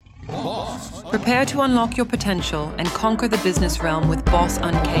Prepare to unlock your potential and conquer the business realm with Boss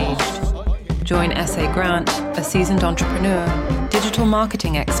Uncaged. Join S.A. Grant, a seasoned entrepreneur, digital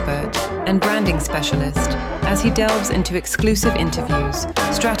marketing expert, and branding specialist as he delves into exclusive interviews,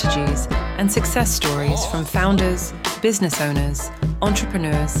 strategies, and success stories from founders, business owners,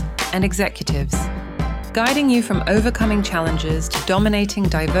 entrepreneurs, and executives. Guiding you from overcoming challenges to dominating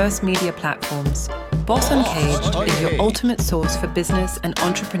diverse media platforms, Boss Uncaged is your ultimate source for business and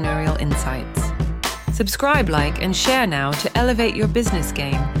entrepreneurial insights. Subscribe, like, and share now to elevate your business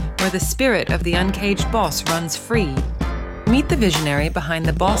game, where the spirit of the uncaged boss runs free. Meet the visionary behind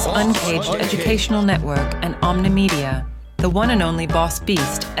the Boss Uncaged Educational Network and Omnimedia, the one and only boss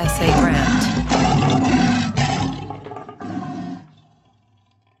beast, S.A. Grant.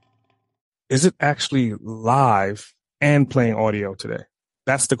 Is it actually live and playing audio today?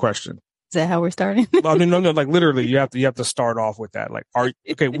 That's the question. Is that how we're starting? No. Like literally, you have to start off with that. Like,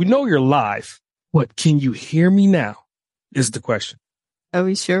 okay? We know you're live, but can you hear me now? Is the question. Are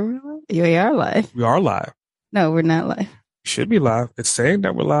we sure we're live? We are live. We are live. No, we're not live. We should be live. It's saying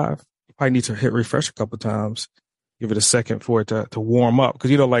that we're live. You probably need to hit refresh a couple of times. Give it a second for it to warm up.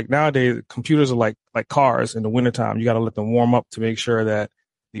 Because like nowadays, computers are like cars in the wintertime. You got to let them warm up to make sure that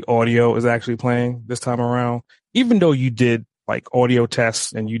the audio is actually playing this time around. Even though you did like audio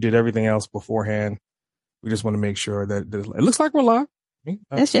tests and you did everything else beforehand, we just want to make sure that it looks like we're live.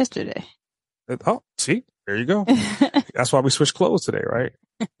 That's yesterday. Oh, see, there you go. That's why we switched clothes today, right?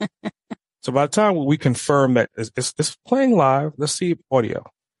 So by the time we confirm that it's playing live, let's see audio.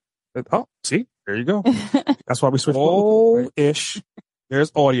 Oh, see, there you go. That's why we switched clothes. Ish.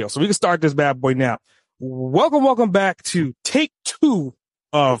 There's audio. So we can start this bad boy now. Welcome back to take 2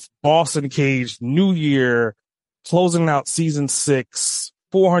 of Boss Uncaged New Year, closing out season 6,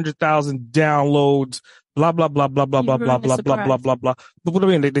 400,000 downloads, blah, blah, blah, blah, blah, blah, blah, blah, blah, blah, blah, blah. But what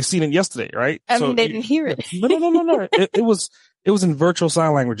do I mean? They seen it yesterday, right? I mean, they didn't hear it. No. It was in virtual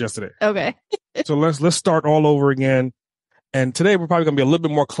sign language yesterday. Okay. So let's start all over again. And today we're probably going to be a little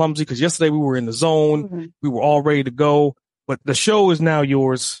bit more clumsy because yesterday we were in the zone. Mm-hmm. We were all ready to go, but the show is now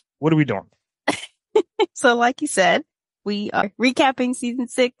yours. What are we doing? So like you said, we are recapping season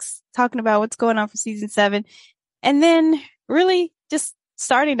 6, talking about what's going on for season 7, and then really just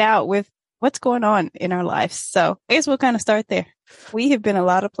starting out with what's going on in our lives. So I guess we'll kind of start there. We have been a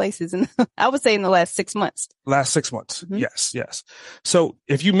lot of places, I would say in the last 6 months. Last 6 months. Mm-hmm. Yes. So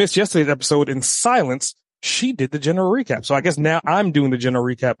if you missed yesterday's episode in silence, she did the general recap. So I guess now I'm doing the general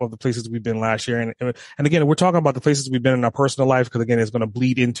recap of the places we've been last year. And again, we're talking about the places we've been in our personal life because again, it's going to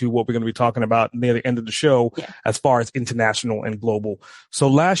bleed into what we're going to be talking about near the end of the show as far as international and global. So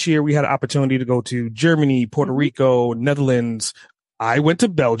last year we had an opportunity to go to Germany, Puerto Rico, Netherlands. I went to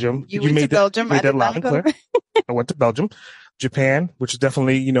Belgium. You went to Belgium. Made that loud and clear. I went to Belgium, Japan, which is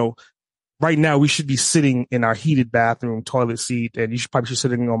definitely, right now we should be sitting in our heated bathroom toilet seat, and you should probably be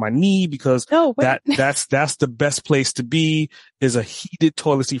sitting on my knee because that's the best place to be is a heated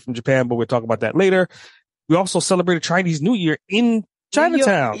toilet seat from Japan. But we'll talk about that later. We also celebrated Chinese New Year in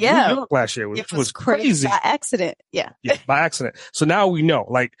Chinatown, New York last year, which was crazy. By accident. Yeah, by accident. So now we know,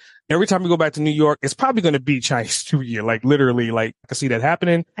 like, every time we go back to New York, it's probably going to be Chinese New Year. Like, literally, like, I can see that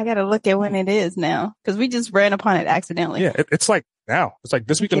happening. I got to look at when it is now because we just ran upon it accidentally. Yeah, it's like now. It's like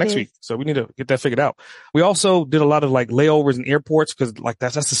this week or next week. So we need to get that figured out. We also did a lot of, like, layovers in airports because, like,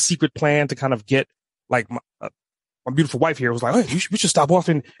 that's a secret plan to kind of get, like, my beautiful wife here was like, hey, we should stop off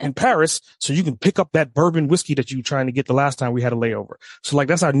in Paris so you can pick up that bourbon whiskey that you were trying to get the last time we had a layover. So like,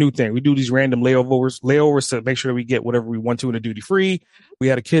 that's our new thing. We do these random layovers to make sure that we get whatever we want to in a duty free. We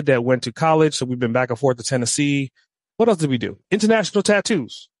had a kid that went to college, so we've been back and forth to Tennessee. What else did we do? International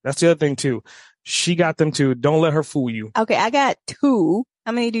tattoos. That's the other thing too. She got them too. Don't let her fool you. Okay. I got 2.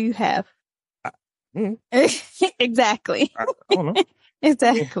 How many do you have? Exactly. I don't know.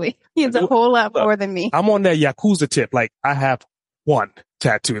 Exactly. He's a whole lot more than me. I'm on that Yakuza tip. Like, I have 1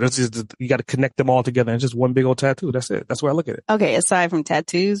 tattoo. That's just, you got to connect them all together and just one big old tattoo. That's it. That's where I look at it. Okay. Aside from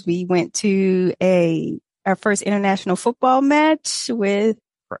tattoos, we went to our first international football match with,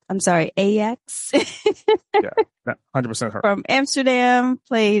 Ajax. Yeah, 100% her. From Amsterdam,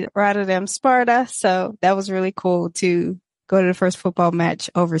 played Rotterdam Sparta. So that was really cool to go to the first football match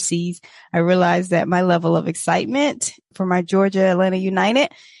overseas. I realized that my level of excitement for my Georgia Atlanta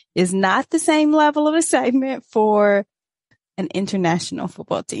United is not the same level of excitement for an international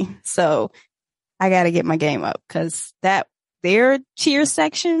football team. So I got to get my game up because their cheer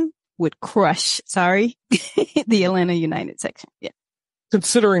section would crush, the Atlanta United section. Yeah.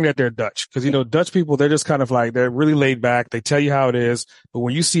 considering that they're Dutch, because, Dutch people, they're just kind of like, they're really laid back. They tell you how it is. But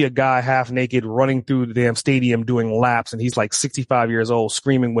when you see a guy half naked running through the damn stadium doing laps and he's like 65 years old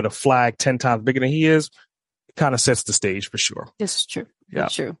screaming with a flag 10 times bigger than he is, it kind of sets the stage for sure. This is true. Yeah.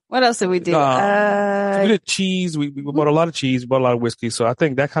 That's true. What else did we do? We did cheese. We bought a lot of cheese. We bought a lot of whiskey. So I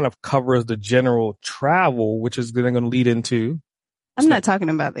think that kind of covers the general travel, which is then going to lead into. I'm not talking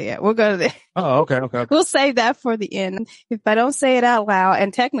about that yet. We'll go to that. Oh, okay. We'll save that for the end. If I don't say it out loud,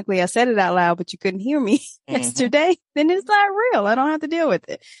 and technically I said it out loud, but you couldn't hear me yesterday, then it's not real. I don't have to deal with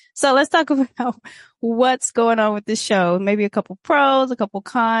it. So let's talk about what's going on with this show. Maybe a couple pros, a couple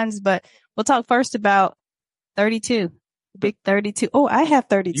cons, but we'll talk first about 32. Big 32. Oh, I have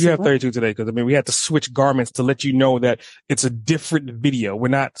 32. You have 32 today because, we had to switch garments to let you know that it's a different video. We're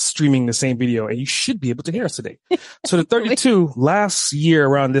not streaming the same video, and you should be able to hear us today. So the 32, last year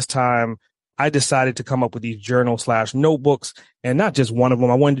around this time, I decided to come up with these journal/notebooks, and not just one of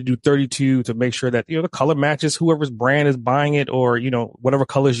them. I wanted to do 32 to make sure that, the color matches whoever's brand is buying it or, whatever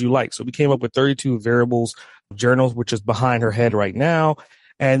colors you like. So we came up with 32 variables journals, which is behind her head right now.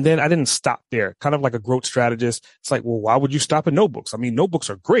 And then I didn't stop there, kind of like a growth strategist. It's like, well, why would you stop at notebooks? Notebooks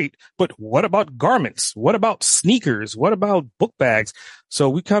are great, but what about garments? What about sneakers? What about book bags?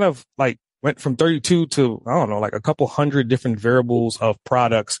 So we kind of like went from 32 to, I don't know, like a couple hundred different variables of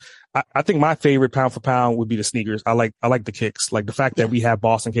products. I think my favorite pound for pound would be the sneakers. I like the kicks, like the fact that we have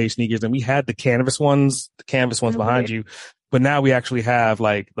Boston Cage sneakers and we had the canvas ones behind you. But now we actually have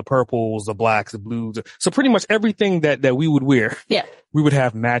like the purples, the blacks, the blues. So pretty much everything that we would wear. Yeah. We would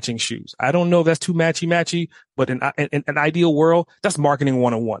have matching shoes. I don't know if that's too matchy, but in an ideal world, that's marketing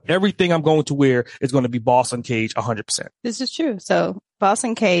 101. Everything I'm going to wear is going to be Boston Cage 100%. This is true. So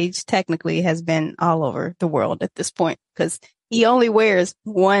Boston Cage technically has been all over the world at this point because he only wears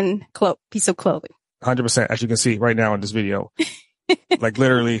one piece of clothing. 100%, as you can see right now in this video. Like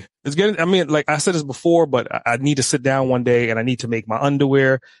literally, it's getting, like I said this before, but I need to sit down one day and I need to make my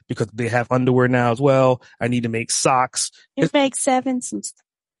underwear because they have underwear now as well. I need to make socks. You make Seven some stuff.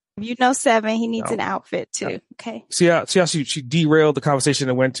 You know Seven, he needs an outfit too. Yeah. Okay. See how she derailed the conversation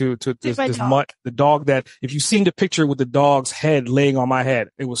and went to this mutt, the dog that, if you've seen the picture with the dog's head laying on my head,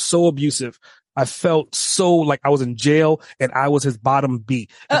 it was so abusive. I felt so like I was in jail and I was his bottom B.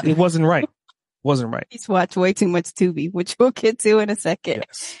 It wasn't right. Wasn't right. He's watched way too much Tubi, which we'll get to in a second.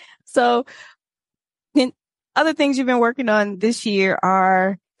 Yes. So, other things you've been working on this year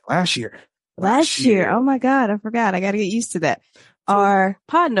are last year. Oh my God, I forgot. I got to get used to that. Are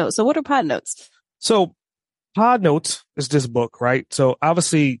pod notes. So, what are pod notes? So, pod notes is this book, right? So,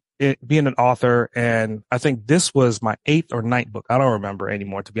 obviously, being an author, and I think this was my 8th or 9th book. I don't remember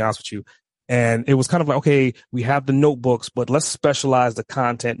anymore, to be honest with you. And it was kind of like, okay, we have the notebooks, but let's specialize the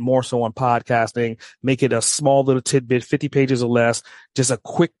content more so on podcasting, make it a small little tidbit, 50 pages or less, just a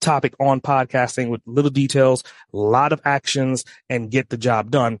quick topic on podcasting with little details, a lot of actions, and get the job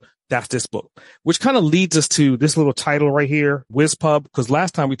done. That's this book, which kind of leads us to this little title right here, WizPub, because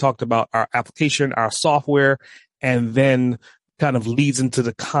last time we talked about our application, our software, and then kind of leads into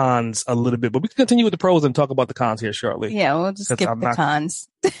the cons a little bit, but we can continue with the pros and talk about the cons here shortly. Yeah, we'll just skip the cons.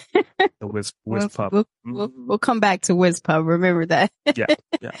 The WizPub. We'll come back to WizPub. Remember that.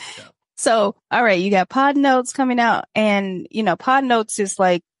 Yeah. So, all right, you got Pod Notes coming out, and Pod Notes is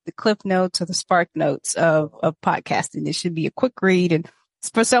like the Cliff Notes or the Spark Notes of podcasting. It should be a quick read, and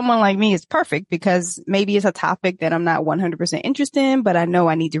for someone like me, it's perfect because maybe it's a topic that I'm not 100% interested in, but I know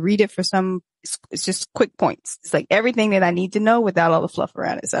I need to read it for it's just quick points. It's like everything that I need to know without all the fluff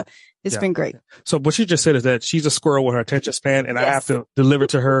around it. So it's been great. So what she just said is that she's a squirrel with her attention span, and I have to deliver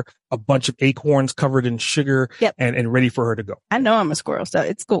to her a bunch of acorns covered in sugar and ready for her to go. I know I'm a squirrel, so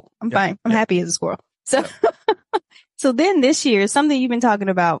it's cool. I'm fine. I'm happy as a squirrel. So, so then this year, something you've been talking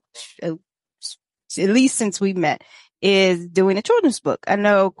about, at least since we met, is doing a children's book. I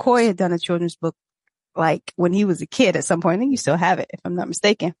know Coy had done a children's book like when he was a kid at some point. I think you still have it, if I'm not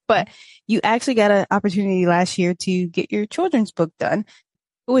mistaken. But you actually got an opportunity last year to get your children's book done.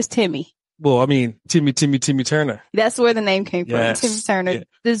 Who is Timmy? Well, Timmy Turner. That's where the name came from. Yes. Timmy Turner,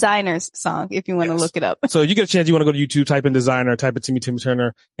 Designer's song, if you want to look it up. So you get a chance, you want to go to YouTube, type in Designer, type in Timmy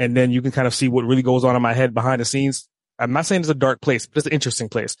Turner, and then you can kind of see what really goes on in my head behind the scenes. I'm not saying it's a dark place, but it's an interesting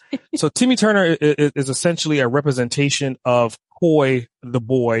place. So Timmy Turner is essentially a representation of Coy the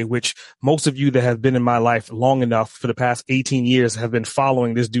boy, which most of you that have been in my life long enough for the past 18 years have been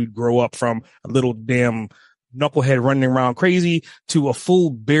following this dude grow up from a little damn knucklehead running around crazy to a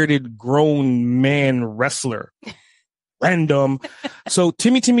full bearded grown man wrestler. random. So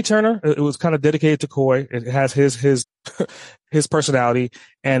Timmy Turner, it was kind of dedicated to Coy. It has his personality,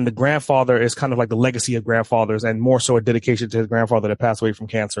 and the grandfather is kind of like the legacy of grandfathers, and more so a dedication to his grandfather that passed away from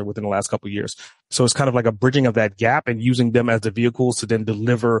cancer within the last couple of years. So it's kind of like a bridging of that gap and using them as the vehicles to then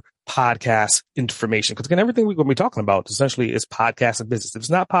deliver podcast information. Because again, everything we're going to be talking about essentially is podcast and business. If it's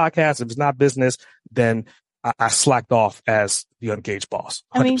not podcast, if it's not business, then I slacked off as the Uncaged Boss.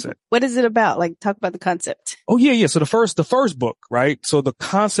 100%. I mean, what is it about? Like, talk about the concept. Oh, yeah. So the first book, right? So the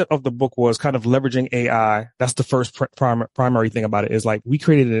concept of the book was kind of leveraging AI. That's the first primary thing about it, is like we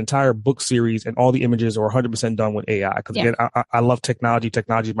created an entire book series and all the images are 100% done with AI. Because again, I love technology.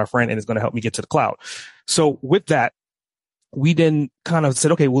 Technology is my friend and it's going to help me get to the cloud. So with that, we then kind of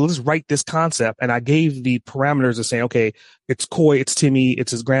said, okay, well, let's write this concept. And I gave the parameters of saying, okay, it's Coy, it's Timmy,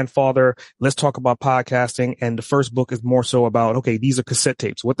 it's his grandfather. Let's talk about podcasting. And the first book is more so about, okay, these are cassette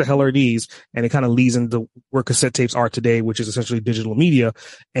tapes. What the hell are these? And it kind of leads into where cassette tapes are today, which is essentially digital media.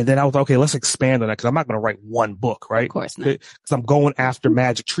 And then I was like, okay, let's expand on that because I'm not going to write one book, right? Of course not. Because I'm going after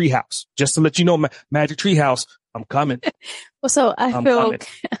Magic Treehouse. Just to let you know, Magic Treehouse, I'm coming. Well, so I feel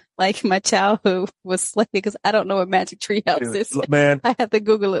like my childhood was slated because I don't know what Magic Treehouse is. Man, I have to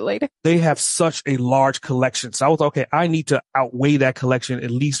Google it later. They have such a large collection. So I was like, okay, I need to outweigh that collection,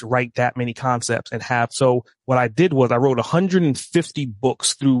 at least write that many concepts and have. So what I did was I wrote 150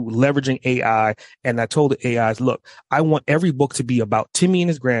 books through leveraging AI. And I told the AIs, look, I want every book to be about Timmy and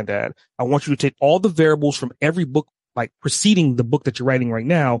his granddad. I want you to take all the variables from every book, like preceding the book that you're writing right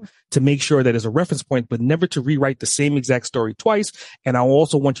now, to make sure that it's a reference point, but never to rewrite the same exact story twice. And I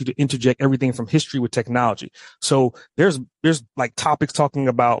also want you to interject everything from history with technology. So there's like topics talking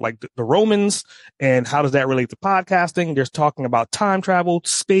about like the Romans and how does that relate to podcasting? There's talking about time travel,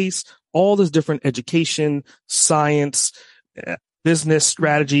 space, all this different education, science, business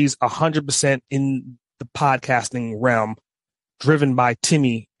strategies, 100% in the podcasting realm, driven by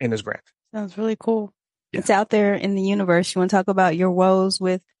Timmy and his granddad. Sounds really cool. Yeah. It's out there in the universe. You want to talk about your woes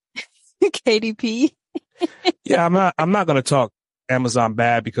with KDP? Yeah, I'm not going to talk Amazon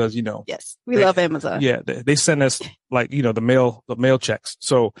bad because, you know. Yes, we love Amazon. Yeah, they send us like, you know, the mail checks.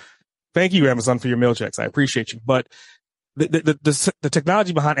 So thank you, Amazon, for your mail checks. I appreciate you. But the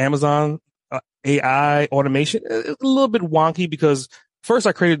technology behind Amazon AI automation is a little bit wonky because first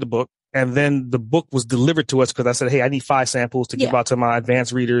I created the book. And then the book was delivered to us because I said, hey, I need 5 samples to give out to my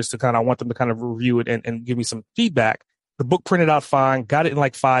advanced readers I want them to kind of review it and give me some feedback. The book printed out fine, got it in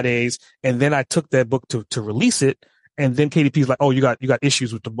like 5 days. And then I took that book to release it. And then KDP's like, oh, you got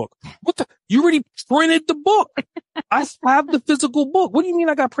issues with the book. What the? You already printed the book. I have the physical book. What do you mean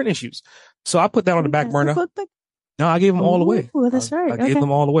I got print issues? So I put that on the back burner. No, I gave them all away. Oh, that's right. I gave them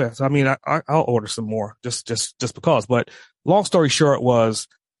all away. So I mean, I'll order some more just because. But long story short was,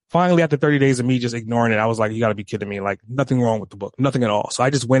 finally, after 30 days of me just ignoring it, I was like, you got to be kidding me. Like, nothing wrong with the book. Nothing at all. So I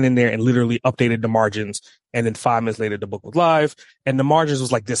just went in there and literally updated the margins. And then 5 minutes later, the book was live. And the margins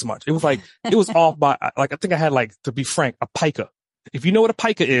was like this much. It was like, it was off by, like, I think I had like, to be frank, a pica. If you know what a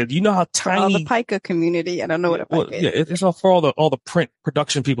pica is, you know how tiny. For all the pica community, I don't know what a pica is. Yeah, it's all for all the print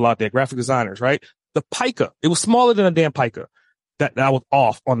production people out there, graphic designers, right? The pica, it was smaller than a damn pica. That was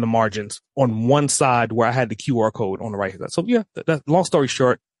off on the margins on one side where I had the QR code on the right side. So yeah, that long story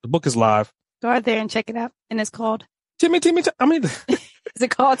short, the book is live. Go out there and check it out. And it's called Timmy. I mean, is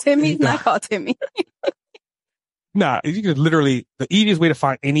it called Timmy? It's not called Timmy. Nah, you can literally, the easiest way to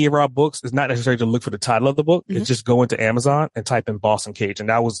find any of our books is not necessarily to look for the title of the book. Mm-hmm. It's just go into Amazon and type in Boss Uncaged. And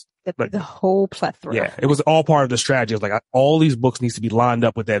that was the whole plethora. Yeah. It was all part of the strategy. It was like all these books needs to be lined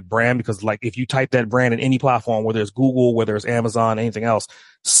up with that brand because like if you type that brand in any platform, whether it's Google, whether it's Amazon, anything else,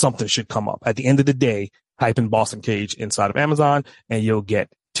 something should come up. At the end of the day, type in Boss Uncaged inside of Amazon and you'll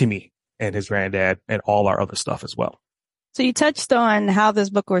get Timmy and his granddad and all our other stuff as well. So you touched on how this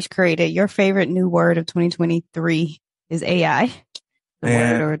book was created. Your favorite new word of 2023 is AI. The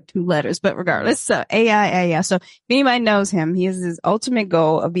word or 2 letters, but regardless. So AI. So if anybody knows him, he has his ultimate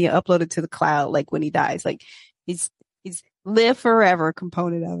goal of being uploaded to the cloud, like when he dies. Like he's live forever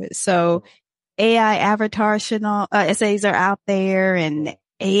component of it. So AI avatar essays are out there and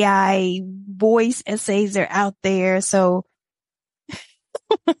AI voice essays are out there. So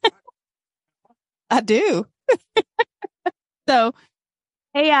I do. So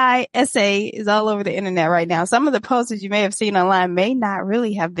AI essay is all over the internet right now. Some of the posters you may have seen online may not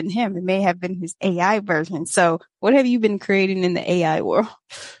really have been him. It may have been his AI version. So what have you been creating in the AI world?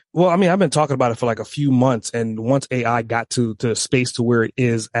 Well, I mean, I've been talking about it for like a few months. And once AI got to space to where it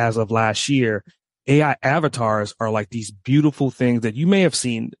is as of last year, AI avatars are like these beautiful things that you may have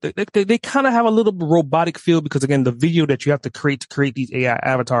seen. They kind of have a little robotic feel because again, the video that you have to create these AI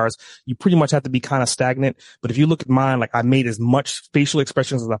avatars, you pretty much have to be kind of stagnant. But if you look at mine, like I made as much facial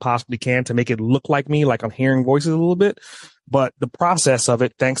expressions as I possibly can to make it look like me, like I'm hearing voices a little bit. But the process of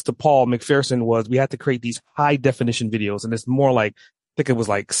it, thanks to Paul McPherson, was we had to create these high definition videos. And it's more like, I think it was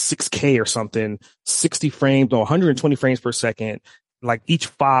like 6K or something, 60 frames or 120 frames per second. Like each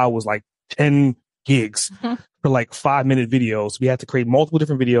file was like 10 gigs for like 5-minute videos. We had to create multiple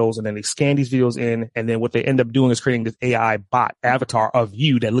different videos and then they scan these videos in. And then what they end up doing is creating this AI bot avatar of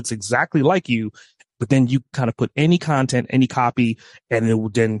you that looks exactly like you. But then you kind of put any content, any copy, and it will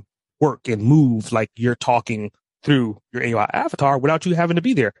then work and move like you're talking through your AI avatar without you having to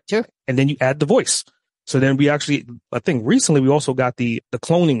be there. Sure. And then you add the voice. So then we actually, I think recently we also got the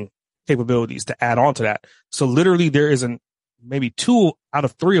cloning capabilities to add on to that. So literally there isn't maybe 2 out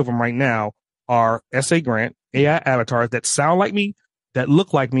of 3 of them right now are S.A. Grant AI avatars that sound like me, that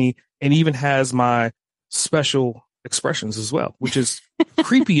look like me, and even has my special expressions as well, which is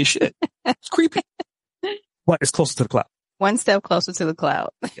creepy as shit. It's creepy, but it's closer to the cloud. One step closer to the cloud.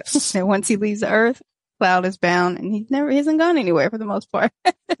 Yes. And once he leaves the earth, cloud is bound, and he hasn't gone anywhere for the most part.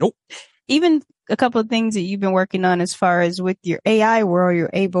 Nope. Even a couple of things that you've been working on as far as with your AI world, you're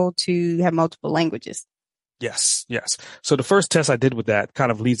able to have multiple languages. Yes. So the first test I did with that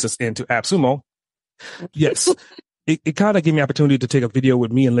kind of leads us into AppSumo. Yes. It kind of gave me opportunity to take a video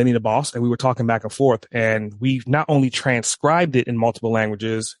with me and Lenny the boss, and we were talking back and forth, and we not only transcribed it in multiple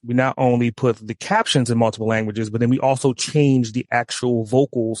languages, we not only put the captions in multiple languages, but then we also changed the actual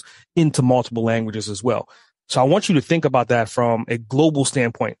vocals into multiple languages as well. So I want you to think about that from a global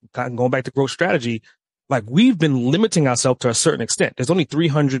standpoint, going back to growth strategy. Like we've been limiting ourselves to a certain extent. There's only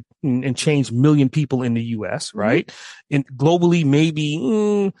 300 and change million people in the US, right? And globally,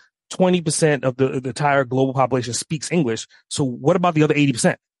 maybe 20% of the entire global population speaks English. So what about the other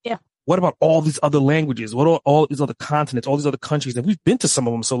 80%? Yeah. What about all these other languages? What are all these other continents, all these other countries? And we've been to some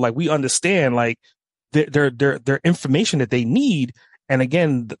of them. So like we understand like their information that they need. And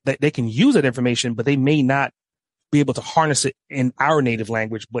again, they can use that information, but they may not be able to harness it in our native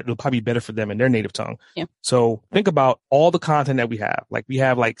language, but it'll probably be better for them in their native tongue. Yeah. So think about all the content that we have. Like we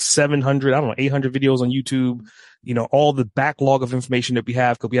have like 700, 800 videos on YouTube, all the backlog of information that we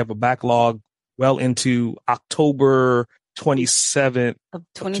have, because we have a backlog well into October 27th of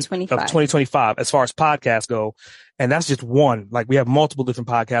 2025. Of 2025 as far as podcasts go. And that's just one. Like we have multiple different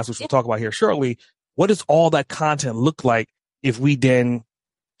podcasts, which we'll talk about here shortly. What does all that content look like if we then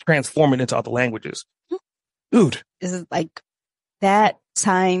transform it into other languages? Dude. This is like that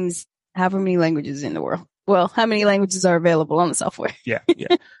times however many languages in the world. Well, how many languages are available on the software? Yeah.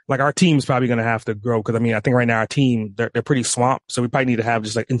 Like our team's probably going to have to grow because I think right now our team, they're pretty swamped. So we probably need to have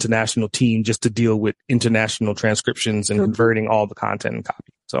just like international team just to deal with international transcriptions and converting all the content and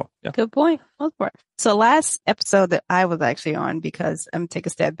copy. So yeah. Good point. So last episode that I was actually on, because I'm take a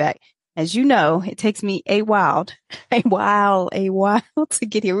step back. As you know, it takes me a while to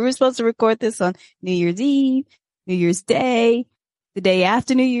get here. We were supposed to record this on New Year's Eve, New Year's Day, the day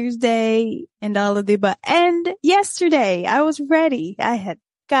after New Year's Day, and all of the above. And yesterday I was ready. I had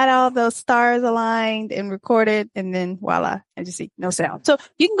got all those stars aligned and recorded, and then voila, I just see no sound. So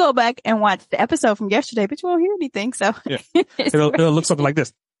you can go back and watch the episode from yesterday, but you won't hear anything. So yeah. It'll look something like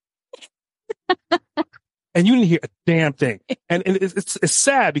this. And you didn't hear a damn thing. And it's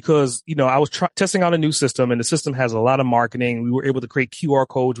sad because, I was testing out a new system, and the system has a lot of marketing. We were able to create QR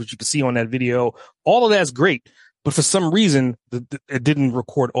codes, which you can see on that video. All of that's great. But for some reason, it didn't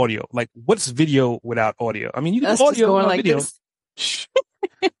record audio. Like, what's video without audio? I mean, you can have audio on like video.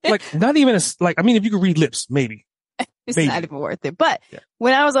 Like, not even if you could read lips, maybe. It's not even worth it. But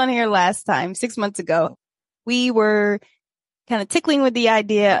when I was on here last time, 6 months ago, we were kind of tickling with the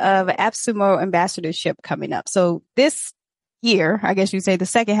idea of AppSumo ambassadorship coming up. So this year, I guess you'd say the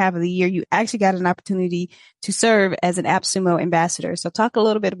second half of the year, you actually got an opportunity to serve as an AppSumo ambassador. So talk a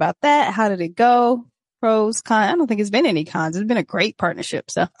little bit about that. How did it go? Pros, cons? I don't think it's been any cons. It's been a great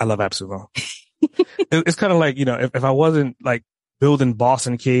partnership. So I love AppSumo. It's kind of like, if I wasn't like building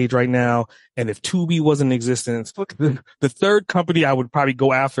Boston Cage right now, and if Tubi wasn't in existence, the third company I would probably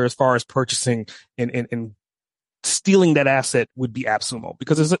go after as far as purchasing and stealing that asset would be AppSumo,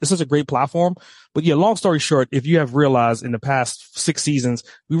 because it's such a great platform. But yeah, long story short, if you have realized in the past 6 seasons,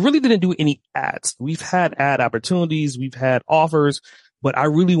 we really didn't do any ads. We've had ad opportunities, we've had offers, but I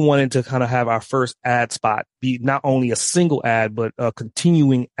really wanted to kind of have our first ad spot be not only a single ad, but a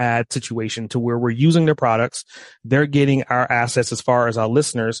continuing ad situation to where we're using their products. They're getting our assets as far as our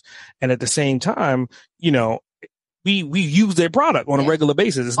listeners. And at the same time, we use their product on a regular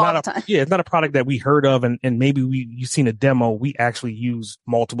basis. It's All not the time. it's not a product that we heard of and maybe you've seen a demo. We actually use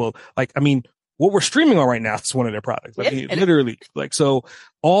multiple, like, I mean, what we're streaming on right now is one of their products. I mean, literally, like, so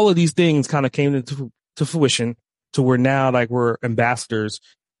all of these things kind of came to fruition to where now, like, we're ambassadors.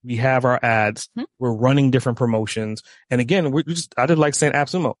 We have our ads. We're running different promotions. And again, I just like saying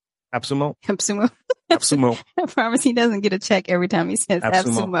AppSumo. AppSumo. I promise he doesn't get a check every time he says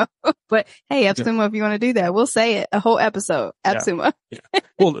AppSumo. But hey, AppSumo, if you want to do that, we'll say it a whole episode. AppSumo. Yeah.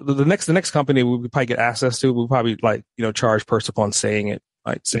 Well, the next company we probably get access to, we'll probably, like, charge person upon saying it,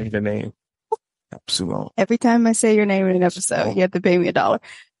 like saying the name. AppSumo. Every time I say your name in an episode, you have to pay me $1.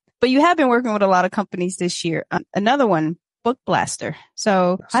 But you have been working with a lot of companies this year. Another one, Book Blaster.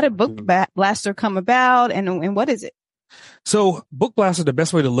 So how did Book Blaster come about and what is it? So Book Blaster, the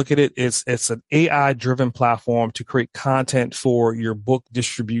best way to look at it is it's an AI driven platform to create content for your book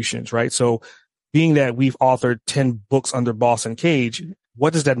distributions, right? So being that we've authored 10 books under Boss and Cage,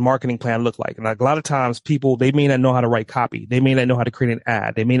 what does that marketing plan look like? And like a lot of times people, they may not know how to write copy. They may not know how to create an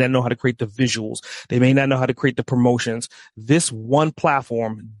ad. They may not know how to create the visuals. They may not know how to create the promotions. This one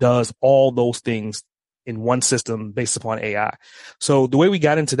platform does all those things in one system based upon AI. So the way we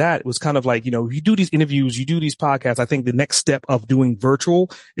got into that was kind of like, you do these interviews, you do these podcasts. I think the next step of doing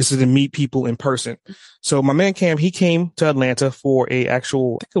virtual is to meet people in person. So my man Cam, he came to Atlanta for I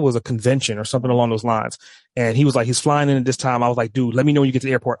think it was a convention or something along those lines. And he was like, he's flying in at this time. I was like, dude, let me know when you get to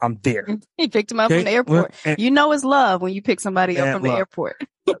the airport. I'm there. He picked him up from the airport. And it's love when you pick somebody up from the airport.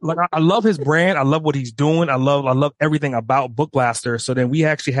 Like, I love his brand. I love what he's doing. I love everything about Book Blaster. So then we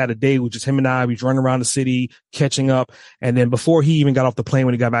actually had a day with just him and I. We was running around the city, catching up. And then before he even got off the plane,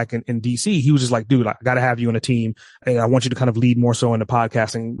 when he got back in DC, he was just like, dude, I got to have you on a team. And I want you to kind of lead more so in the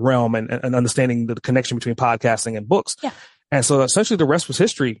podcasting realm and understanding the connection between podcasting and books. Yeah. And so essentially the rest was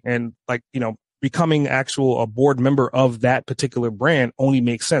history. And like, becoming a board member of that particular brand only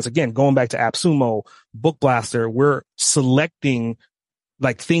makes sense. Again, going back to AppSumo, Book Blaster, we're selecting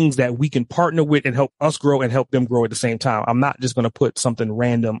like things that we can partner with and help us grow and help them grow at the same time. I'm not just going to put something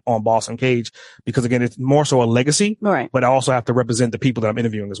random on Boss and Cage because again, it's more so a legacy, right? But I also have to represent the people that I'm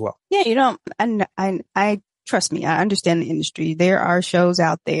interviewing as well. Yeah, I trust me. I understand the industry. There are shows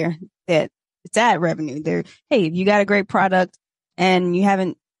out there that it's ad revenue. Hey, if you got a great product and you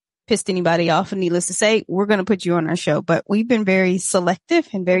haven't pissed anybody off, and needless to say, we're going to put you on our show. But we've been very selective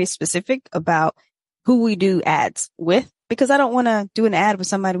and very specific about who we do ads with, because I don't want to do an ad with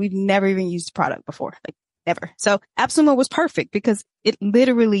somebody we've never even used the product before, like never. So AppSumo was perfect because it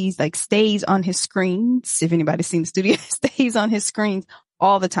literally like stays on his screens. If anybody's seen the studio, it stays on his screens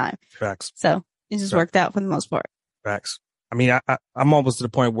all the time. Facts. So it just worked out for the most part. Facts. I mean, I'm almost to the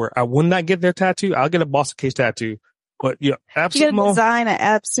point where I would not get their tattoo. I'll get a Boss and Cage tattoo. But AppSumo. You gotta design an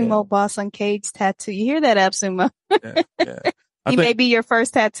AppSumo Boss on Cage tattoo. You hear that, AppSumo? Yeah. He may be your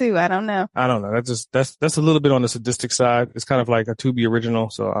first tattoo. I don't know. That's a little bit on the sadistic side. It's kind of like a Tubi original.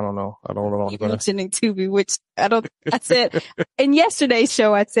 So I don't know. You mentioning Tubi, which I said in yesterday's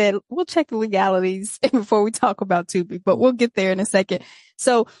show, I said, we'll check the legalities before we talk about Tubi, but we'll get there in a second.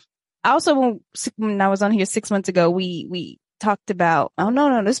 So also when I was on here 6 months ago, we talked about,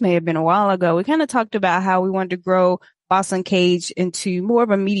 this may have been a while ago. We kind of talked about how we wanted to grow Boss and Cage into more of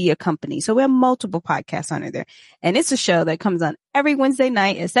a media company. So we have multiple podcasts on there. And it's a show that comes on every Wednesday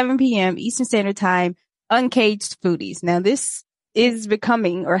night at 7 p.m. Eastern Standard Time, Uncaged Foodies. Now this is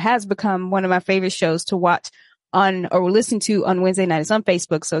becoming or has become one of my favorite shows to watch on or listen to on Wednesday night. It's on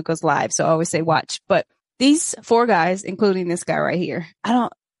Facebook, so it goes live. So I always say watch. But these 4 guys, including this guy right here,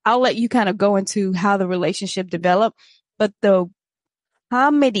 I'll let you kind of go into how the relationship developed. But the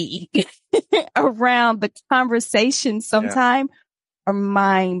comedy around the conversation sometimes are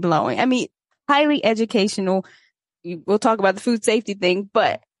mind blowing. I mean, highly educational. We'll talk about the food safety thing,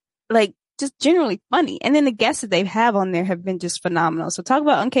 but like just generally funny. And then the guests that they have on there have been just phenomenal. So talk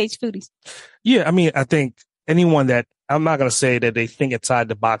about Uncaged Foodies. Yeah. I mean, I think anyone that I'm not going to say that they think outside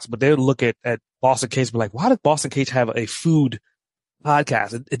the box, but they'll look at Boss and Cage and be like, why does Boss and Cage have a food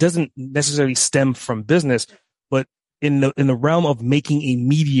podcast? It doesn't necessarily stem from business, but in the realm of making a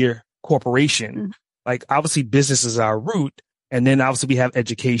media corporation, like obviously business is our root. And then obviously we have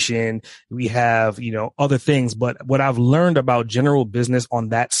education, we have, other things. But what I've learned about general business on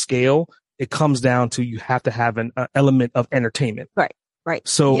that scale, it comes down to you have to have an element of entertainment. Right.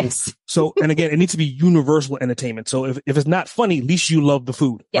 So, and again, it needs to be universal entertainment. So if it's not funny, at least you love the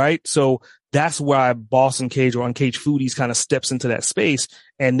food, right? So that's why Boss and Cage or Uncaged Foodies kind of steps into that space.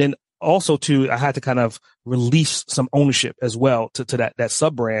 And then also I had to kind of release some ownership as well to that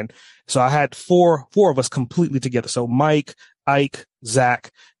sub brand. So I had four of us completely together. So Mike, Ike,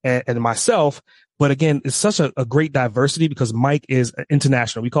 Zach, and myself. But again, it's such a great diversity because Mike is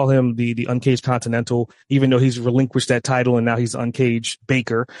international. We call him the Uncaged Continental, even though he's relinquished that title and now he's Uncaged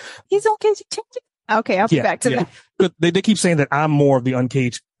Baker. He's Uncaged. Okay, I'll be back to that. But they keep saying that I'm more of the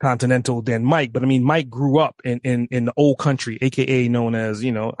Uncaged Continental than Mike. But I mean, Mike grew up in the old country, aka known as,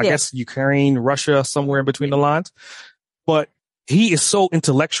 I guess Ukraine, Russia, somewhere in between the lines. But he is so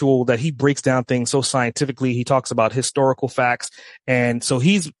intellectual that he breaks down things so scientifically. He talks about historical facts. And so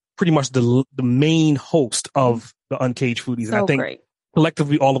he's pretty much the main host of the Uncaged Foodies. And I think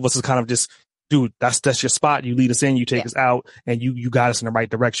collectively, all of us is kind of just, dude, that's your spot. You lead us in, you take us out, and you got us in the right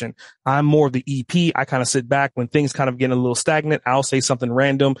direction. I'm more of the EP. I kind of sit back when things kind of get a little stagnant. I'll say something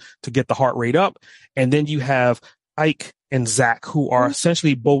random to get the heart rate up. And then you have Ike and Zach, who are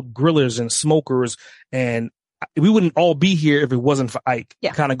essentially both grillers and smokers. And we wouldn't all be here if it wasn't for Ike.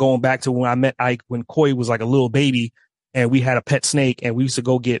 Kind of going back to when I met Ike when Koi was like a little baby and we had a pet snake and we used to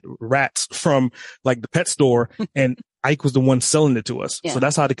go get rats from like the pet store and Ike was the one selling it to us. So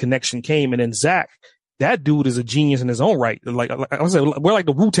that's how the connection came. And then Zach, that dude is a genius in his own right. Like I said, we're like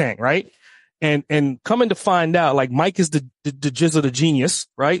the Wu-Tang, right? And coming to find out, like Mike is the Jizza, the genius,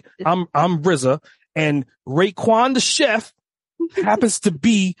 right? I'm RZA, and Raekwon the chef happens to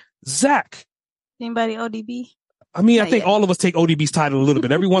be Zach. Anybody ODB? I mean, I think all of us take ODB's title a little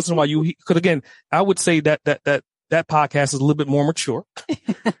bit. Every once in a while, because again, I would say that podcast is a little bit more mature.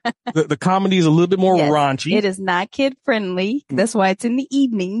 The comedy is a little bit more raunchy. It is not kid friendly. That's why it's in the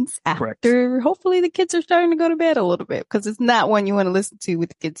evenings after hopefully the kids are starting to go to bed a little bit, because it's not one you want to listen to with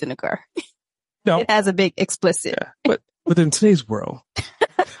the kids in the car. No. It has a big explicit. Yeah, but in today's world.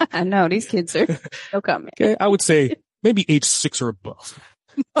 I know these kids are no comment. Okay, I would say maybe age 6 or above.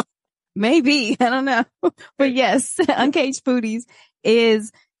 Maybe. I don't know. But yes, Uncaged Foodies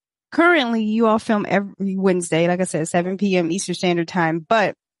is currently, you all film every Wednesday, like I said, 7 p.m. Eastern Standard Time.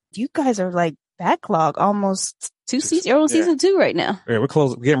 But you guys are like backlog almost 2 seasons. You're on season 2 right now. Yeah, we're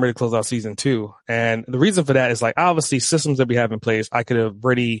getting ready to close out season 2. And the reason for that is like, obviously systems that we have in place, I could have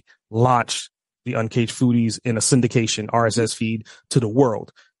already launched the Uncaged Foodies in a syndication RSS feed to the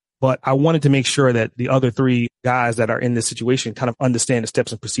world. But I wanted to make sure that the other 3 guys that are in this situation kind of understand the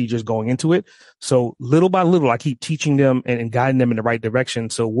steps and procedures going into it. So little by little, I keep teaching them and guiding them in the right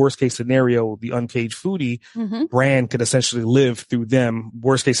direction. So worst case scenario, the Uncaged Foodie brand could essentially live through them.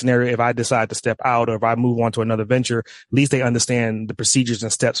 Worst case scenario, if I decide to step out or if I move on to another venture, at least they understand the procedures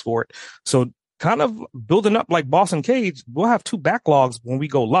and steps for it. So kind of building up like Boss and Cage, we'll have 2 backlogs when we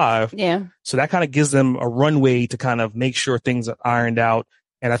go live. Yeah. So that kind of gives them a runway to kind of make sure things are ironed out.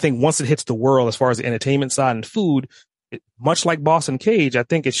 And I think once it hits the world, as far as the entertainment side and food, much like Boss and Cage, I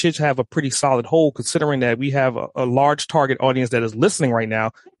think it should have a pretty solid hold, considering that we have a large target audience that is listening right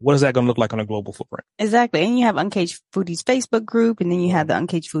now. What is that going to look like on a global footprint? Exactly. And you have Uncaged Foodies Facebook group, and then you have the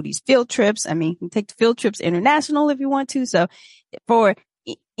Uncaged Foodies field trips. I mean, you can take the field trips international if you want to. So for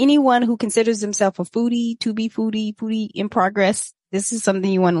anyone who considers themselves a foodie, to be foodie in progress, this is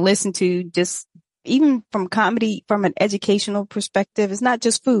something you want to listen to. Just even from comedy, from an educational perspective, it's not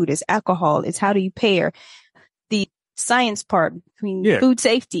just food, it's alcohol. It's how do you pair the science part between food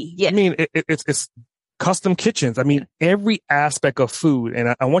safety. Yeah. I mean, it's custom kitchens. I mean, every aspect of food.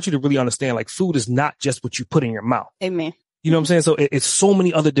 And I want you to really understand, like, food is not just what you put in your mouth. Amen. You know what I'm saying? So it's so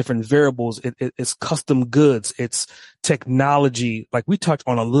many other different variables. It's custom goods. It's technology. Like, we touched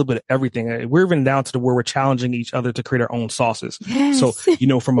on a little bit of everything. We're even down to the where we're challenging each other to create our own sauces. Yes. So, you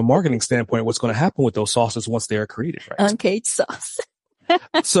know, from a marketing standpoint, what's going to happen with those sauces once they are created, right? Uncaged sauce.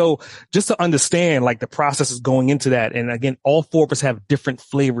 So just to understand, like, the process is going into that. And again, all 4 of us have different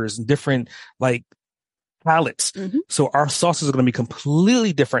flavors and different, like, palettes. Mm-hmm. So our sauces are going to be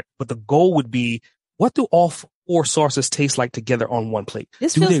completely different. But the goal would be, what do all 4 sauces taste like together on one plate?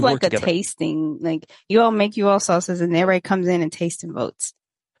 This feels like a tasting, like you all make you all sauces and everybody comes in and tastes and votes.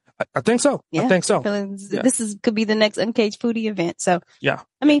 I think so. Yeah, I think so. This could be the next Uncaged Foodie event. So yeah,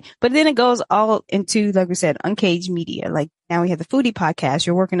 I mean, but then it goes all into, like we said, Uncaged Media. Like now we have the Foodie podcast.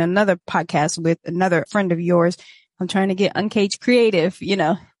 You're working another podcast with another friend of yours. I'm trying to get Uncaged Creative, you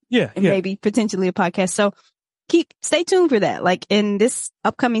know, and maybe potentially a podcast. So stay tuned for that. Like in this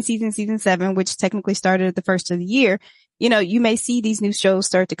upcoming season 7, which technically started at the first of the year, you know, you may see these new shows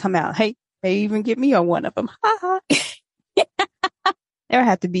start to come out. Hey, they even get me on one of them. There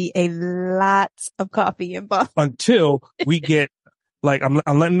have to be a lot of coffee involved until we get, like,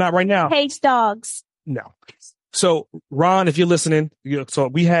 I'm letting that right now. Cage dogs. No. So Ron, if you're listening, so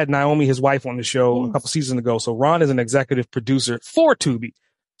we had Naomi, his wife, on the show a couple seasons ago. So Ron is an executive producer for Tubi.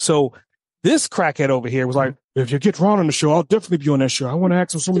 So This crackhead over here was like, if you get Ron on the show, I'll definitely be on that show. I want to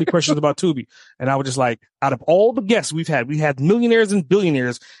ask him so many questions about Tubi. And I was just like, out of all the guests we had millionaires and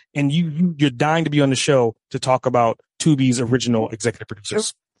billionaires, and you're dying to be on the show to talk about Tubi's original executive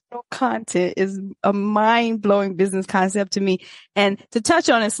producers. Content is a mind-blowing business concept to me. And to touch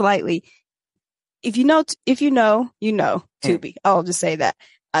on it slightly, if you know Tubi. I'll just say that.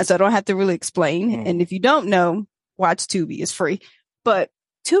 So I don't have to really explain. And if you don't know, watch Tubi. It's free. But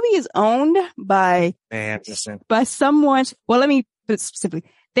Tubi is owned by someone. Well, let me put it specifically.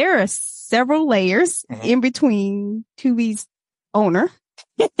 There are several layers in between Tubi's owner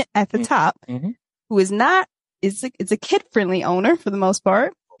at the top, who is not, it's a kid-friendly owner for the most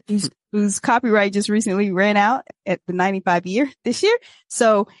part, whose copyright just recently ran out at the 95 year this year.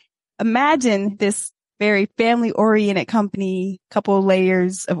 So imagine this very family-oriented company, couple of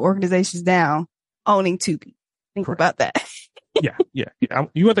layers of organizations down, owning Tubi. Think about that. Yeah. You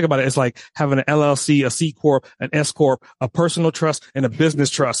want to think about it. It's like having an LLC, a C Corp, an S Corp, a personal trust, and a business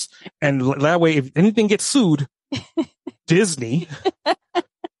trust. And that way, if anything gets sued, Disney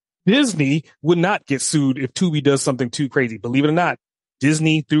would not get sued if Tubi does something too crazy. Believe it or not,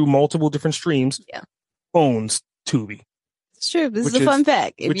 Disney, through multiple different streams, owns Tubi. It's true. This is a fun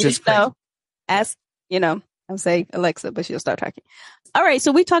fact. If you didn't know, ask, I'm saying Alexa, but she'll start talking. All right.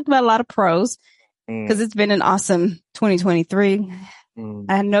 So we talked about a lot of pros. Because it's been an awesome 2023.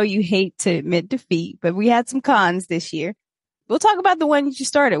 I know you hate to admit defeat, but we had some cons this year. We'll talk about the one you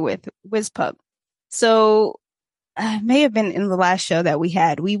started with, WizPub. So may have been in the last show that we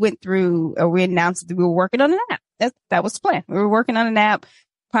had. We went through, or we announced that we were working on an app. That was the plan. We were working on an app,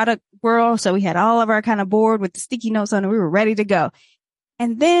 product world. So we had all of our kind of board with the sticky notes on it. We were ready to go.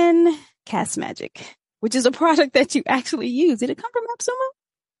 And then Cast Magic, which is a product that you actually use. Did it come from AppSumo?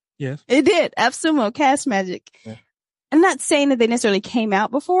 Yes. It did. AppSumo, Cast Magic. Yeah. I'm not saying that they necessarily came out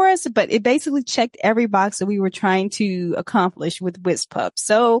before us, but it basically checked every box that we were trying to accomplish with WizPub.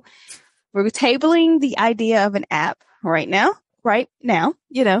 So we're tabling the idea of an app right now,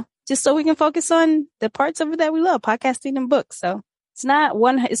 just so we can focus on the parts of it that we love, podcasting and books. So it's not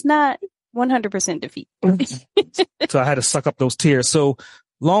 100% defeat. So I had to suck up those tears. So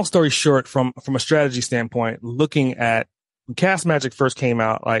long story short, from a strategy standpoint, looking at when Cast Magic first came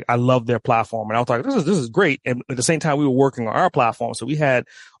out, like I loved their platform and I was like, this is great. And at the same time, we were working on our platform. So we had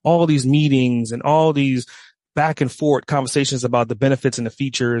all these meetings and all these back and forth conversations about the benefits and the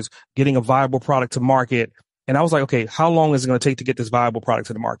features, getting a viable product to market. And I was like, okay, how long is it going to take to get this viable product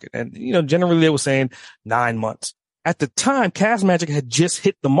to the market? And, generally they were saying 9 months. At the time, Cast Magic had just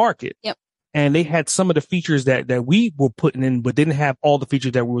hit the market. Yep. And they had some of the features that we were putting in, but didn't have all the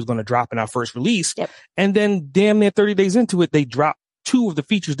features that we was going to drop in our first release. Yep. And then damn near 30 days into it, they dropped 2 of the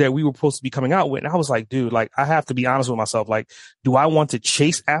features that we were supposed to be coming out with. And I was like, dude, I have to be honest with myself. Do I want to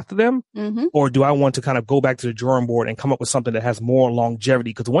chase after them or do I want to kind of go back to the drawing board and come up with something that has more longevity?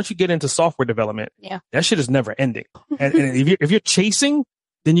 Because once you get into software development, that shit is never ending. And if you're chasing,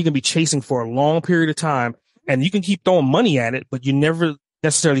 then you can be chasing for a long period of time and you can keep throwing money at it, but you never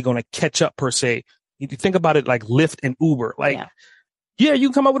necessarily going to catch up per se. You think about it like Lyft and Uber. You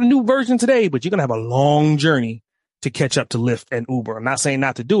can come up with a new version today, but you're going to have a long journey to catch up to Lyft and Uber. I'm not saying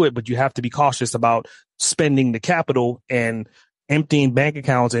not to do it, but you have to be cautious about spending the capital and emptying bank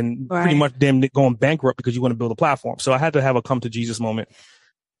accounts and pretty much them going bankrupt because you want to build a platform. So I had to have a come to Jesus moment.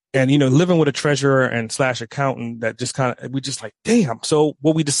 And, living with a treasurer and / accountant that just we just like, damn. So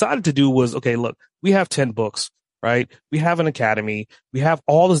what we decided to do was, okay, look, we have 10 books. Right? We have an academy. We have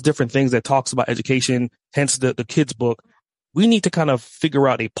all these different things that talks about education, hence the kids book. We need to kind of figure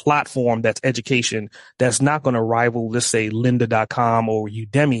out a platform that's education that's not going to rival, let's say, lynda.com or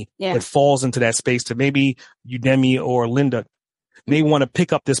Udemy that falls into that space to maybe Udemy or Lynda may want to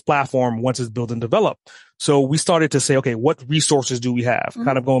pick up this platform once it's built and developed. So we started to say, okay, what resources do we have?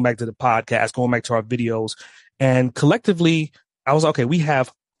 Kind of going back to the podcast, going back to our videos. And collectively, I was okay, we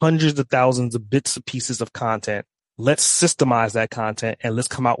have hundreds of thousands of bits and pieces of content. Let's systemize that content and let's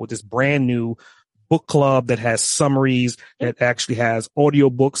come out with this brand new book club that has summaries, that actually has audio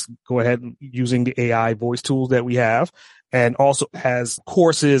books. Go ahead using the AI voice tools that we have, and also has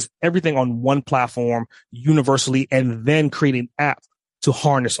courses, everything on one platform universally, and then create an app to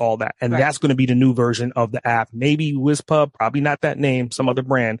harness all that. And that's going to be the new version of the app. Maybe WizPub, probably not that name, some other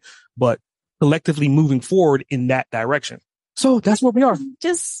brand, but collectively moving forward in that direction. So that's where we are.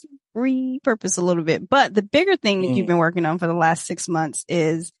 Just repurpose a little bit. But the bigger thing that you've been working on for the last 6 months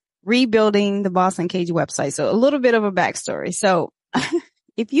is rebuilding the Boss Uncaged website. So a little bit of a backstory. So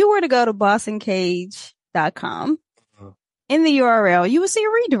if you were to go to bossuncaged.com, in the URL, you would see a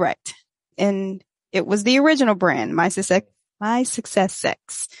redirect. And it was the original brand, My Success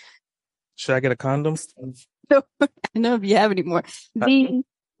Sex. Should I get a condom? I don't know if you have any more. The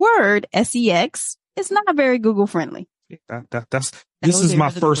word SEX is not very Google friendly. This is my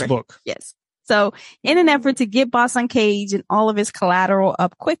first book. Yes. So in an effort to get Boss Uncaged and all of his collateral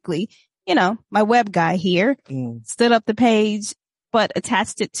up quickly, my web guy here stood up the page, but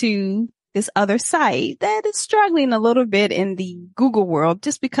attached it to this other site that is struggling a little bit in the Google world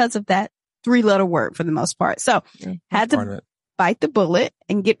just because of that 3-letter word for the most part. So had to bite the bullet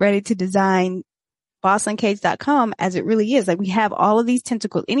and get ready to design bossuncaged.com as it really is. Like, we have all of these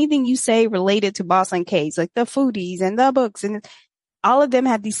tentacles. Anything you say related to Boss Uncaged, like the foodies and the books, and all of them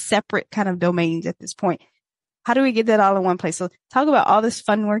have these separate kind of domains at this point. How do we get that all in one place? So talk about all this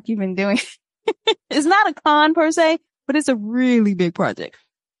fun work you've been doing. It's not a con per se, but it's a really big project.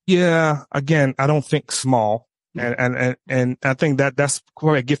 Yeah. Again, I don't think small. And I think that's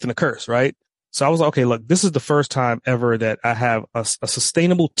probably a gift and a curse, right? So I was like, okay, look, this is the first time ever that I have a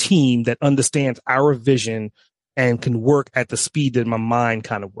sustainable team that understands our vision and can work at the speed that my mind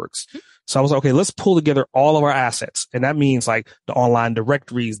kind of works. So I was like, okay, let's pull together all of our assets. And that means like the online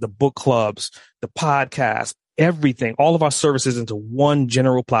directories, the book clubs, the podcast, everything, all of our services into one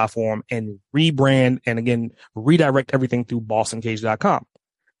general platform and rebrand and again, redirect everything through bossuncaged.com.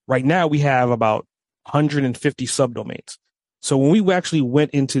 Right now we have about 150 subdomains. So when we actually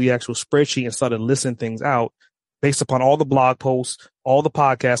went into the actual spreadsheet and started listing things out based upon all the blog posts, all the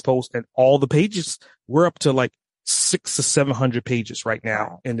podcast posts, and all the pages, we're up to like 600 to 700 pages right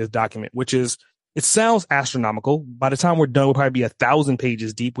now in this document, which is, it sounds astronomical. By the time we're done, we'll probably be 1,000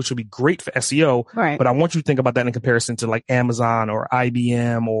 pages deep, which will be great for SEO. Right. But I want you to think about that in comparison to like Amazon or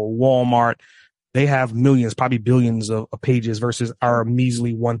IBM or Walmart. They have millions, probably billions of pages versus our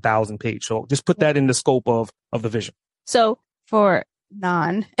measly 1,000 page. So just put that in the scope of the vision. So for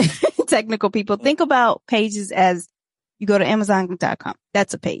non-technical people, think about pages as you go to Amazon.com.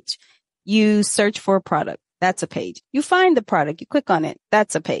 That's a page. You search for a product. That's a page. You find the product. You click on it.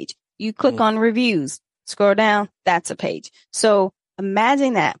 That's a page. You click on reviews, scroll down. That's a page. So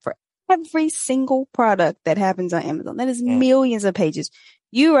imagine that for every single product that happens on Amazon. That is millions of pages.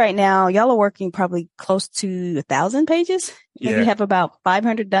 You right now, y'all are working probably close to 1,000 pages. Yeah. You have about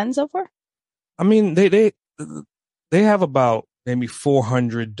 500 done so far. I mean, they have about maybe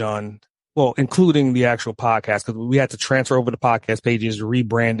 400 done. Well, including the actual podcast, because we had to transfer over the podcast pages,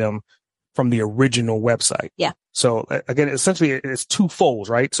 rebrand them from the original website. Yeah. So again, essentially it's two folds,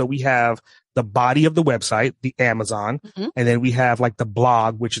 right? So we have the body of the website, the Amazon, and then we have like the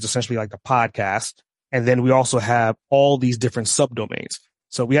blog, which is essentially like the podcast. And then we also have all these different subdomains.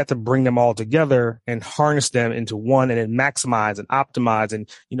 So we have to bring them all together and harness them into one and then maximize and optimize and,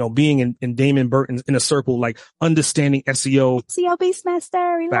 being in Damon Burton's inner circle, like understanding SEO. SEO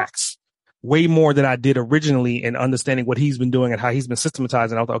Beastmaster. Facts. Way more than I did originally in understanding what he's been doing and how he's been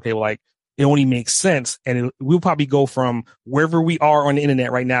systematizing. I was like, okay, well, like it only makes sense. And we'll probably go from wherever we are on the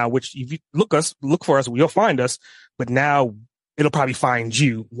internet right now, which if you look for us, you'll find us. But now it'll probably find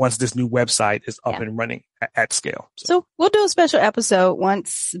you once this new website is up and running at scale. So we'll do a special episode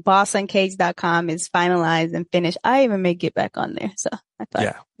once bossuncaged.com is finalized and finished. I even may get back on there. So I thought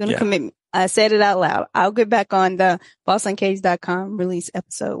I'm going to commit me. I said it out loud. I'll get back on the bossuncaged.com release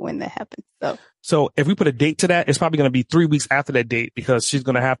episode when that happens. So if we put a date to that, it's probably going to be 3 weeks after that date because she's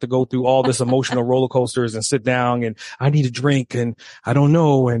going to have to go through all this emotional roller coasters and sit down and I need a drink and I don't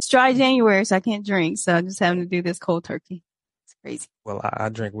know. And it's dry January, so I can't drink. So I'm just having to do this cold turkey. It's crazy. Well, I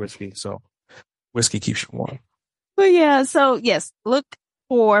drink whiskey, so whiskey keeps you warm. But yeah, so yes, look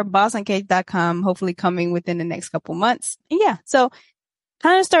for bossuncaged.com, hopefully coming within the next couple months. And yeah, so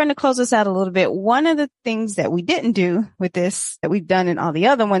kind of starting to close us out a little bit. One of the things that we didn't do with this that we've done in all the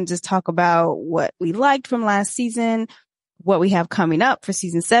other ones is talk about what we liked from last season, what we have coming up for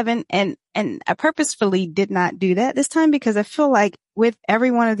season 7. And I purposefully did not do that this time because I feel like with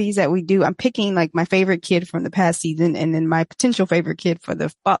every one of these that we do, I'm picking like my favorite kid from the past season and then my potential favorite kid for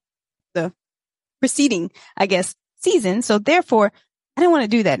the preceding, I guess, season. So therefore, I didn't want to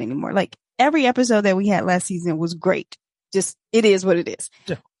do that anymore. Like every episode that we had last season was great. Just, it is what it is.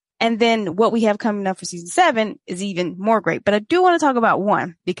 Yeah. And then what we have coming up for season 7 is even more great. But I do want to talk about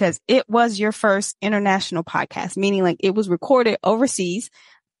one because it was your first international podcast, meaning like it was recorded overseas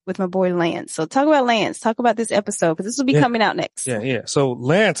with my boy Lance. So talk about Lance. Talk about this episode because this will be coming out next. Yeah. So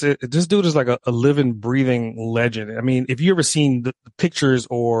Lance, this dude is like a living, breathing legend. I mean, if you ever seen the pictures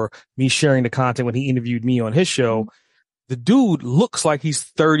or me sharing the content when he interviewed me on his show, the dude looks like he's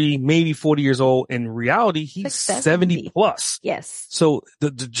 30, maybe 40 years old. In reality, he's like 70 plus. Yes. So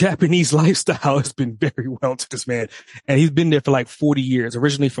the Japanese lifestyle has been very well to this man. And he's been there for like 40 years,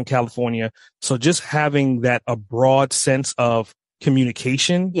 originally from California. So just having that a broad sense of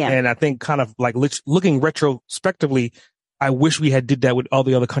communication. Yeah. And I think kind of like looking retrospectively, I wish we had did that with all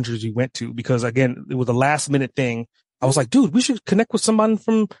the other countries we went to, because again, it was a last minute thing. I was like, dude, we should connect with someone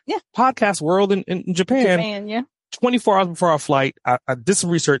from podcast world in Japan. Yeah. 24 hours before our flight, I did some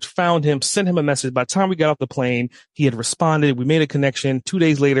research, found him, sent him a message. By the time we got off the plane, he had responded. We made a connection. 2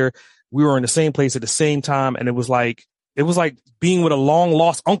 days later, we were in the same place at the same time. And it was like being with a long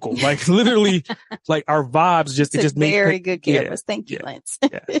lost uncle. Like literally, like our vibes it just made very good care of us. Thank you, Lance.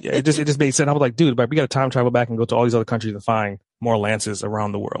 It just made sense. I was like, dude, but we got to time travel back and go to all these other countries and find more Lances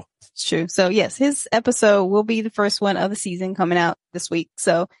around the world. It's true. So yes, his episode will be the first one of the season coming out this week.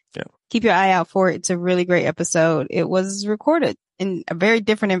 So keep your eye out for it. It's a really great episode. It was recorded in a very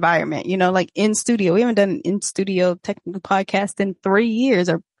different environment, like in studio. We haven't done an in studio technical podcast in 3 years,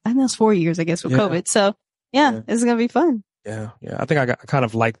 or I know it's 4 years, I guess, with COVID. So it's going to be fun. Yeah. I think I kind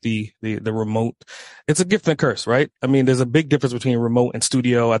of like the remote. It's a gift and a curse, right? I mean, there's a big difference between remote and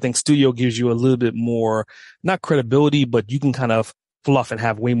studio. I think studio gives you a little bit more, not credibility, but you can kind of fluff and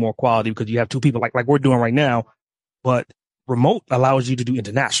have way more quality because you have two people like we're doing right now. But remote allows you to do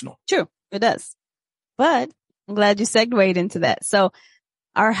international. True. It does. But I'm glad you segued into that. So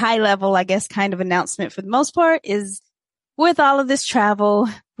our high level, I guess, kind of announcement for the most part is, with all of this travel,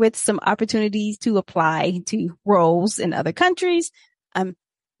 with some opportunities to apply to roles in other countries,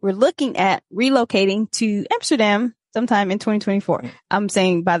 we're looking at relocating to Amsterdam sometime in 2024. I'm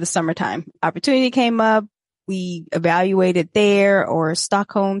saying by the summertime. Opportunity came up. We evaluated there, or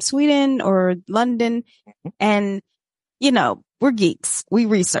Stockholm, Sweden, or London. And, we're geeks. We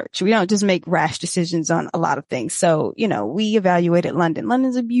research. We don't just make rash decisions on a lot of things. So, we evaluated London.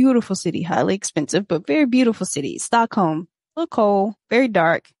 London's a beautiful city, highly expensive, but very beautiful city. Stockholm, a little cold, very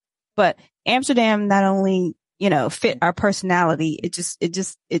dark. But Amsterdam not only, fit our personality, it just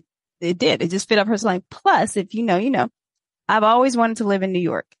fit our personality. Plus, if you know, I've always wanted to live in New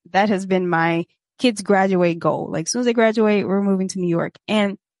York. That has been my kids' graduate goal. Like, as soon as they graduate, we're moving to New York.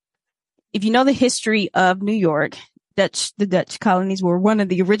 And if you know the history of New York, the Dutch colonies were one of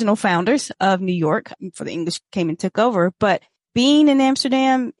the original founders of New York before the English came and took over. But being in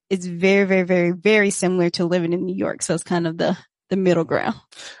Amsterdam is very, very, very, very similar to living in New York. So it's kind of the middle ground.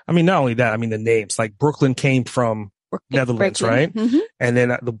 I mean, not only that, I mean, the names, like Brooklyn came from Netherlands, right? Mm-hmm. And then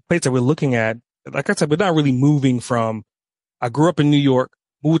the place that we're looking at, like I said, we're not really moving from, I grew up in New York,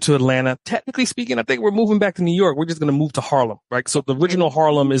 moved to Atlanta. Technically speaking, I think we're moving back to New York. We're just going to move to Harlem, right? So the original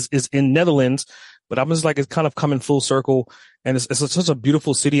Harlem is in Netherlands, but I'm just like, it's kind of coming full circle, and it's such a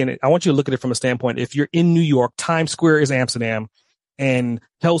beautiful city. And I want you to look at it from a standpoint. If you're in New York, Times Square is Amsterdam, and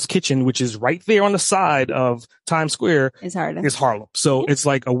Hell's Kitchen, which is right there on the side of Times Square, is Harlem. So it's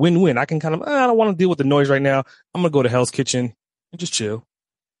like a win-win. I can kind of, I don't want to deal with the noise right now. I'm going to go to Hell's Kitchen and just chill.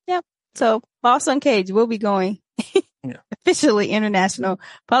 Yep. So Boss Uncaged will be going officially international,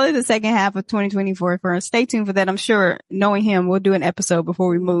 probably the second half of 2024. Stay tuned for that. I'm sure, knowing him, we'll do an episode before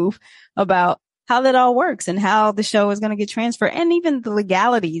we move about how that all works and how the show is going to get transferred, and even the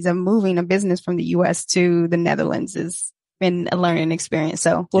legalities of moving a business from the U.S. to the Netherlands has been a learning experience.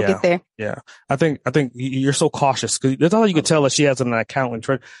 So we'll get there. Yeah. I think you're so cautious, because that's all you can tell us. She has an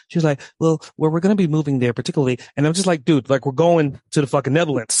accountant. She's like, well, we're going to be moving there particularly. And I'm just like, dude, like, we're going to the fucking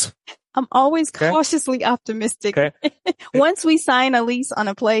Netherlands. I'm always cautiously optimistic. Okay. Once we sign a lease on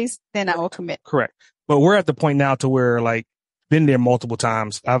a place, then I will commit. Correct. But we're at the point now to where, like, been there multiple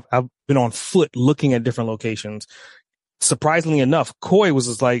times. I've been on foot looking at different locations. Surprisingly enough, Coy was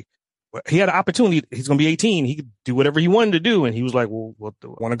just like, he had an opportunity. He's going to be 18. He could do whatever he wanted to do. And he was like, well, I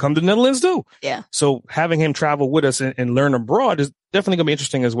want to come to the Netherlands too. Yeah. So having him travel with us and learn abroad is definitely going to be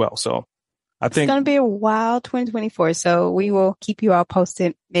interesting as well. So I think it's going to be a wild 2024. So we will keep you all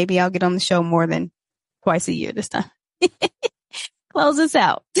posted. Maybe I'll get on the show more than twice a year this time. Close us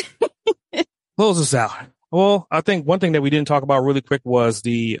out. Close us out. Well, I think one thing that we didn't talk about really quick was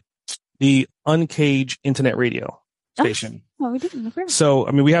the Uncaged internet radio station. Oh, we didn't. So,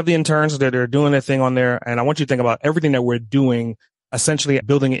 I mean, we have the interns that are doing their thing on there, and I want you to think about everything that we're doing, essentially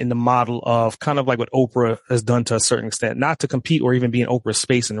building it in the model of kind of like what Oprah has done to a certain extent, not to compete or even be in Oprah's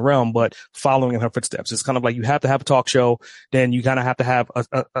space and realm, but following in her footsteps. It's kind of like you have to have a talk show, then you kind of have to have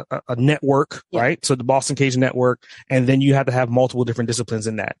a network, right? So the Boss Uncaged network, and then you have to have multiple different disciplines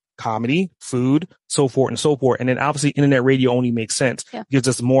in that. Comedy, food, so forth and so forth. And then obviously internet radio only makes sense. Gives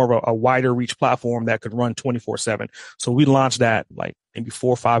us more of a wider reach platform that could run 24/7. So we launched that like maybe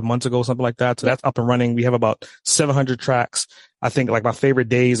 4 or 5 months ago, something like that. So that's up and running. We have about 700 tracks. I think like my favorite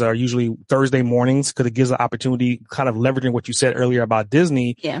days are usually Thursday mornings, because it gives an opportunity, kind of leveraging what you said earlier about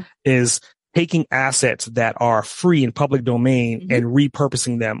Disney, is taking assets that are free in public domain and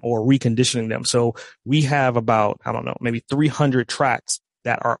repurposing them or reconditioning them. So we have about, I don't know, maybe 300 tracks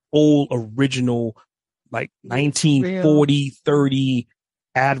that are old, original, like 1940, 30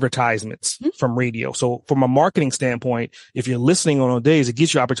 advertisements from radio. So from a marketing standpoint, if you're listening on those days, it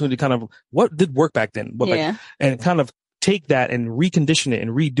gives you opportunity to kind of what did work back then, and kind of take that and recondition it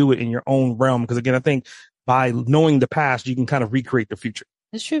and redo it in your own realm. Because again, I think by knowing the past, you can kind of recreate the future.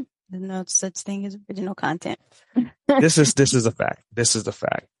 It's true. There's no such thing as original content. This is a fact. This is the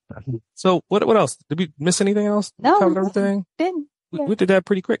fact. So what else? Did we miss anything else? No. Covered everything? Didn't. Yeah. We did that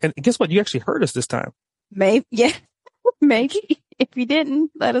pretty quick. And guess what? You actually heard us this time. Maybe. Yeah. Maybe. If you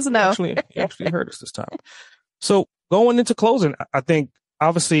didn't, let us know. You actually heard us this time. So going into closing, I think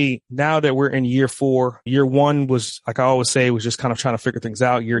obviously now that we're in year 4, year 1 was, like I always say, was just kind of trying to figure things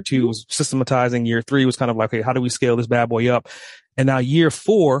out. Year 2 was systematizing. Year 3 was kind of like, hey, how do we scale this bad boy up? And now year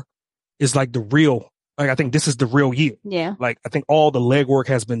 4 is like I think this is the real year. Yeah. Like I think all the legwork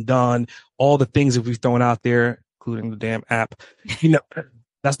has been done, all the things that we've thrown out there, including the damn app.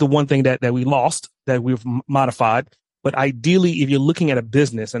 That's the one thing that we lost, that we've modified. But ideally, if you're looking at a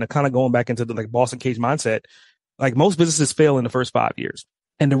business and kind of going back into the like Boss Uncaged mindset, like most businesses fail in the first 5 years.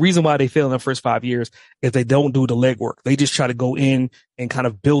 And the reason why they fail in the first 5 years is they don't do the legwork. They just try to go in and kind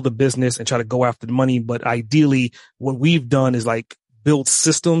of build a business and try to go after the money. But ideally, what we've done is like build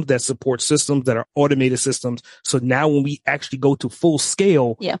systems that support systems that are automated systems. So now when we actually go to full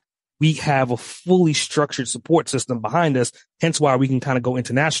scale, we have a fully structured support system behind us. Hence why we can kind of go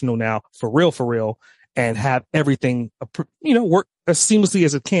international now for real, and have everything, work as seamlessly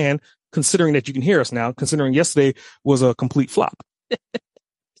as it can, considering that you can hear us now, considering yesterday was a complete flop.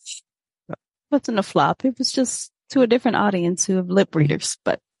 Wasn't a flop. It was just to a different audience who have lip readers,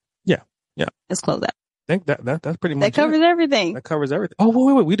 but yeah. Let's close that. I think that's pretty much that covers everything. That covers everything.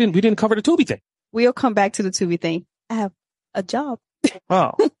 Oh, wait. We didn't cover the Tubi thing. We'll come back to the Tubi thing. I have a job.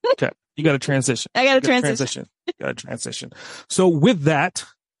 Oh, okay. You got to transition. I got to transition. You got to transition. So with that,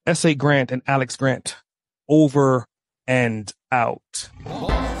 S.A. Grant and Alex Grant, over and out.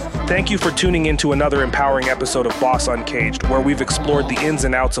 Thank you for tuning in to another empowering episode of Boss Uncaged, where we've explored the ins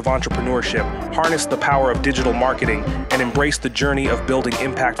and outs of entrepreneurship, harnessed the power of digital marketing, and embraced the journey of building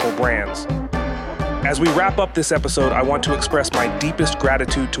impactful brands. As we wrap up this episode, I want to express my deepest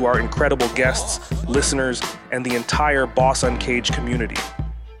gratitude to our incredible guests, listeners, and the entire Boss Uncaged community.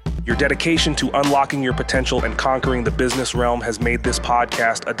 Your dedication to unlocking your potential and conquering the business realm has made this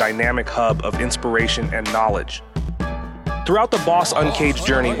podcast a dynamic hub of inspiration and knowledge. Throughout the Boss Uncaged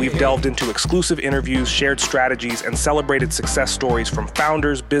journey, we've delved into exclusive interviews, shared strategies, and celebrated success stories from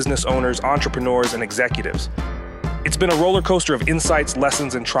founders, business owners, entrepreneurs, and executives. It's been a roller coaster of insights,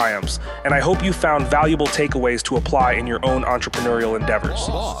 lessons, and triumphs, and I hope you found valuable takeaways to apply in your own entrepreneurial endeavors.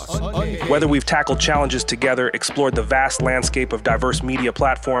 Whether we've tackled challenges together, explored the vast landscape of diverse media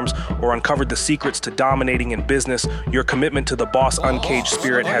platforms, or uncovered the secrets to dominating in business, your commitment to the Boss Uncaged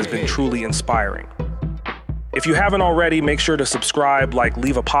spirit has been truly inspiring. If you haven't already, make sure to subscribe,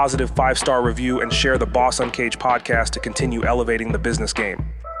 leave a positive 5-star review, and share the Boss Uncaged podcast to continue elevating the business game.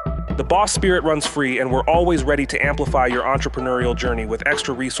 The Boss Spirit runs free, and we're always ready to amplify your entrepreneurial journey with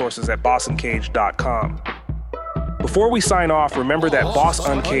extra resources at bossuncaged.com. Before we sign off, remember that Boss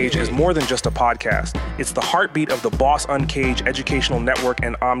Uncaged is more than just a podcast. It's the heartbeat of the Boss Uncaged Educational Network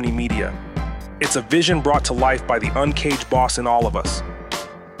and Omni Media. It's a vision brought to life by the uncaged boss in all of us.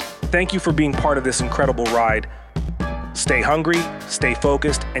 Thank you for being part of this incredible ride. Stay hungry, stay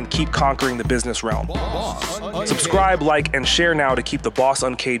focused, and keep conquering the business realm. Subscribe, like, and share now to keep the Boss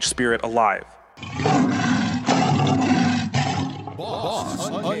Uncaged spirit alive.